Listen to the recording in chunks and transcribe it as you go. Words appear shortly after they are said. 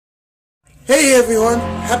Hey everyone,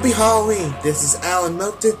 happy Halloween! This is Alan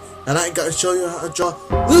Milton, and I gotta show you how to draw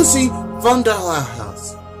Lucy from the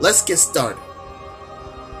House. Let's get started.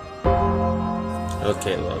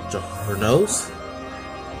 Okay, we'll draw her nose,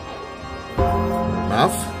 her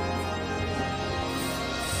mouth,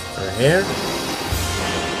 her hair,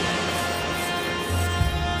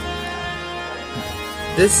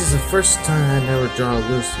 this is the first time I never draw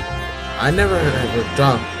Lucy. I never ever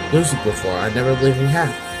drawn Lucy before. I never believe we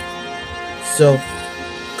have. So,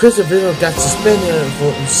 Savino got suspended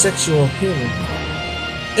for sexual humor.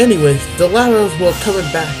 Anyways, the Laterals will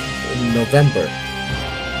coming back in November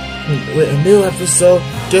with a new episode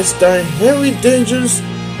guest starring Harry Dangerous,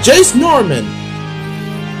 Jace Norman.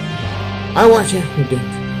 I watch Harry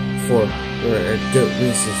Dangerous for a good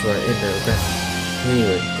reasons for in the event.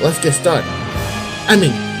 Anyway, let's get started. I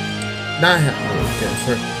mean, not Harry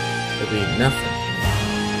for to be nothing.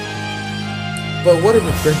 But what if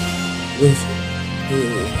we break with be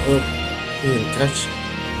in touch?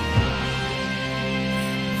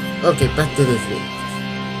 Okay, back to this video.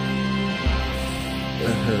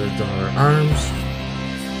 Let her draw her arms.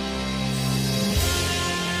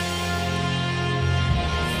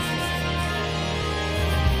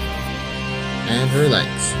 And her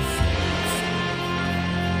legs.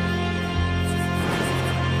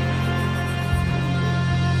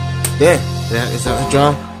 There, that is how I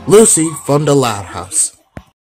draw Lucy from the Loud House.